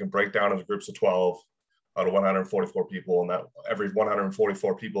where you can break down into groups of 12 out of 144 people, and that every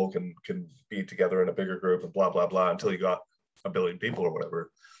 144 people can be together in a bigger group and blah, blah, blah, until you got 1 billion people or whatever.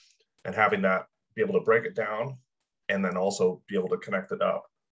 And having that, be able to break it down and then also be able to connect it up.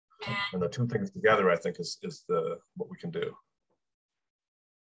 And the two things together, I think, is what we can do.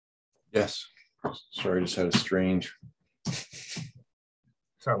 Yes. Sorry, I just had a strange.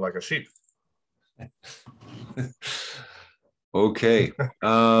 Sound like a sheep. Okay.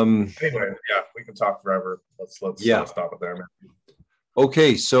 Anyway, yeah, we can talk forever. Let's stop it there, man.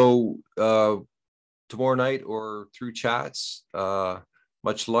 Okay, so tomorrow night or through chats,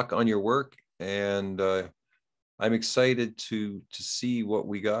 much luck on your work, and I'm excited to see what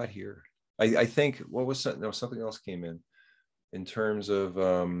we got here. I think something else came in terms of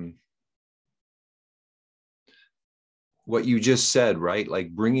what you just said, right?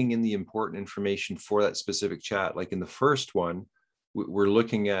 Like bringing in the important information for that specific chat. Like in the first one, we're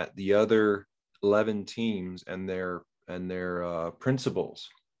looking at the other 11 teams and their principles,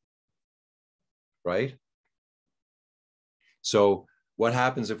 right? So what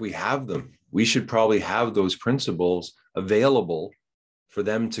happens if we have them? We should probably have those principles available for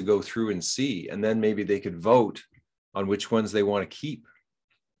them to go through and see, and then maybe they could vote on which ones they want to keep.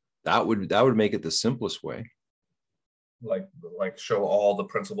 That would make it the simplest way. Like show all the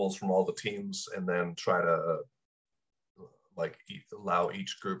principles from all the teams, and then try to allow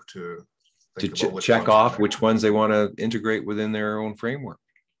each group to check off which ones they want to integrate within their own framework.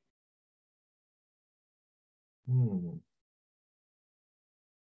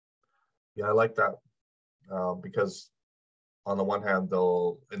 Yeah, I like that, because on the one hand,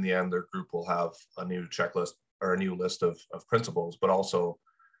 in the end, their group will have a new checklist or a new list of principles, but also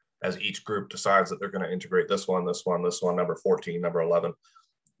as each group decides that they're going to integrate this one, number 14, number 11,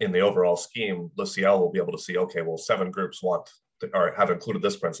 in the overall scheme, LISIL will be able to see, okay, well, 7 groups have included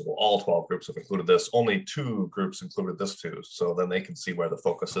this principle. All 12 groups have included this. Only 2 groups included this too. So then they can see where the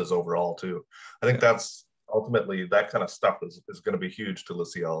focus is overall too. I think that's ultimately, that kind of stuff is going to be huge to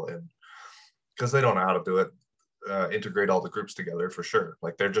LISIL, and because they don't know how to do it, integrate all the groups together for sure.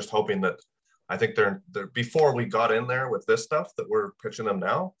 Like they're just hoping that, I think they're before we got in there with this stuff that we're pitching them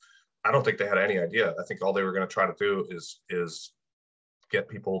now, I don't think they had any idea. I think all they were going to try to do is get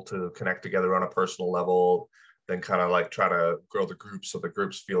people to connect together on a personal level, then kind of like try to grow the groups so the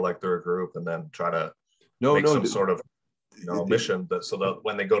groups feel like they're a group, and then try to make some sort of mission that so that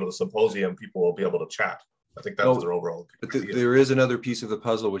when they go to the symposium, people will be able to chat. I think that's their overall. But there is another piece of the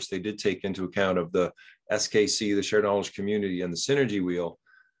puzzle which they did take into account of the SKC, the shared knowledge community, and the synergy wheel.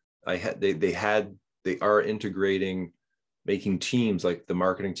 They are integrating, making teams like the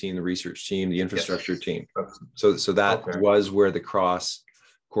marketing team, the research team, the infrastructure team. So that was where the cross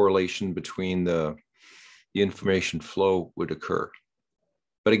correlation between the information flow would occur.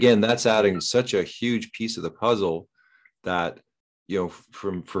 But again, that's adding such a huge piece of the puzzle that, you know,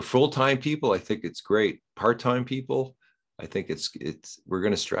 for full-time people, I think it's great. Part-time people, I think we're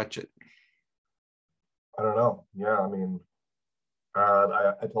going to stretch it. I don't know. Yeah, I mean,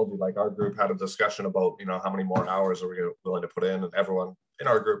 I told you, like, our group had a discussion about, you know, how many more hours are we willing to put in, and everyone in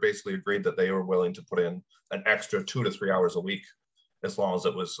our group basically agreed that they were willing to put in an extra 2 to 3 hours a week, as long as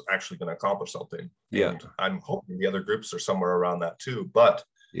it was actually going to accomplish something. Yeah, and I'm hoping the other groups are somewhere around that too. But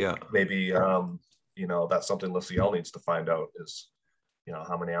yeah, maybe you know, that's something LaCiel needs to find out is, you know,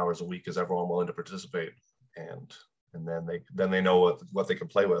 how many hours a week is everyone willing to participate, and then they know what they can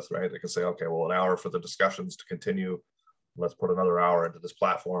play with, right? They can say, okay, well, an hour for the discussions to continue. Let's put another hour into this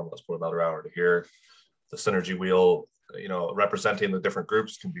platform. Let's put another hour to here. The synergy wheel, you know, representing the different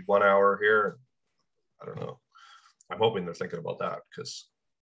groups can be 1 hour here. I don't know. I'm hoping they're thinking about that because,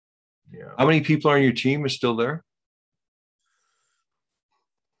 yeah. How many people on your team are still there?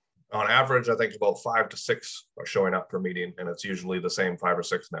 On average, I think about 5 to 6 are showing up per meeting, and it's usually the same 5 or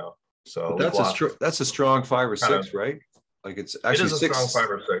 6 now. So that's a strong 5 or 6, right? Like it's actually it is a 6. Strong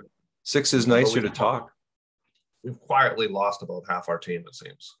 5 or 6. 6 is nicer to talk. We've quietly lost about half our team, it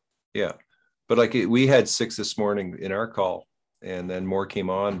seems. Yeah, but like we had 6 this morning in our call, and then more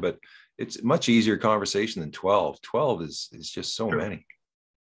came on. But it's a much easier conversation than 12. 12 is just so many.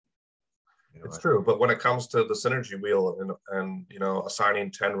 You know, it's true, but when it comes to the synergy wheel and you know,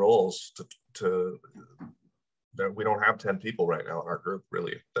 assigning 10 roles to that, we don't have 10 people right now in our group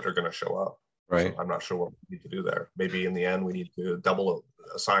really that are going to show up. Right. So I'm not sure what we need to do there. Maybe in the end we need to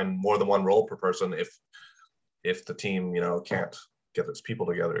assign more than 1 role per person if the team, you know, can't get its people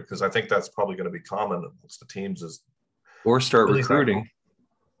together, because I think that's probably going to be common amongst the teams. Is or start recruiting.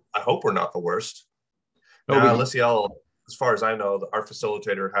 I hope we're not the worst. No, LaCiel, as far as I know, our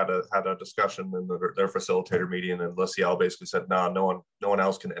facilitator had a discussion in their facilitator meeting, and LaCiel basically said, no one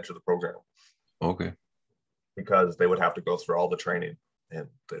else can enter the program. Okay. Because they would have to go through all the training, and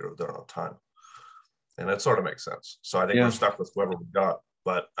they don't have time. And that sort of makes sense. So I think we're stuck with whoever we got.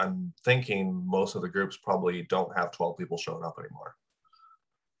 But I'm thinking most of the groups probably don't have 12 people showing up anymore.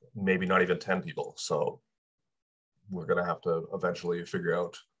 Maybe not even 10 people. So we're going to have to eventually figure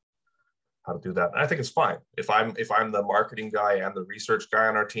out how to do that. And I think it's fine. If I'm the marketing guy and the research guy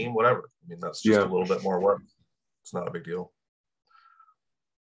on our team, whatever. I mean, that's just a little bit more work. It's not a big deal.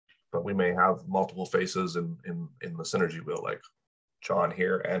 But we may have multiple faces in the synergy wheel, like John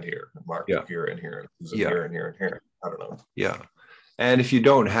here and here, and Mark here and here, and here and here and here. I don't know. Yeah. And if you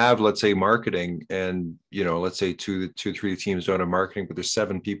don't have, let's say, marketing, and, you know, let's say 2 to 3 teams don't have marketing, but there's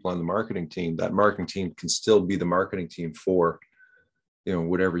 7 people on the marketing team, that marketing team can still be the marketing team for, you know,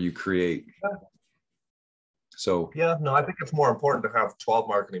 whatever you create. Yeah. So, yeah, no, I think it's more important to have 12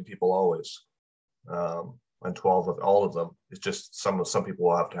 marketing people always. And 12 of all of them. It's just some people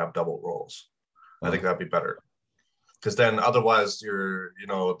will have to have double roles. I think that'd be better. Because then otherwise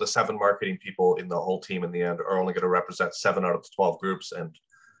the 7 marketing people in the whole team in the end are only going to represent 7 out of the 12 groups. And,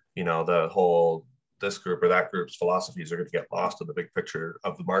 you know, this group or that group's philosophies are going to get lost in the big picture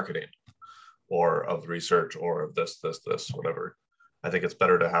of the marketing or of the research or of this, whatever. I think it's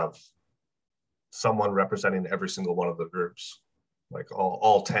better to have someone representing every single one of the groups. Like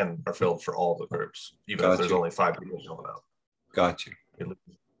all 10 are filled for all the groups, even if there's only 5 people showing up. Got you.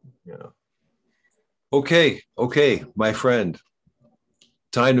 Yeah. Okay, my friend.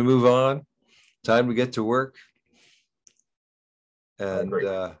 Time to move on. Time to get to work. And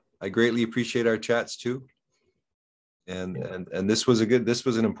I greatly appreciate our chats too. And this was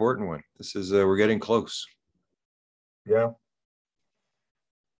an important one. This is we're getting close. Yeah.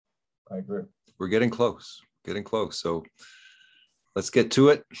 I agree. We're getting close. So let's get to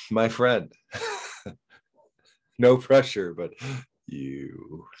it, my friend. No pressure, but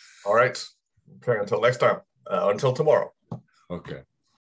you. All right. Okay, until next time. Until tomorrow. Okay.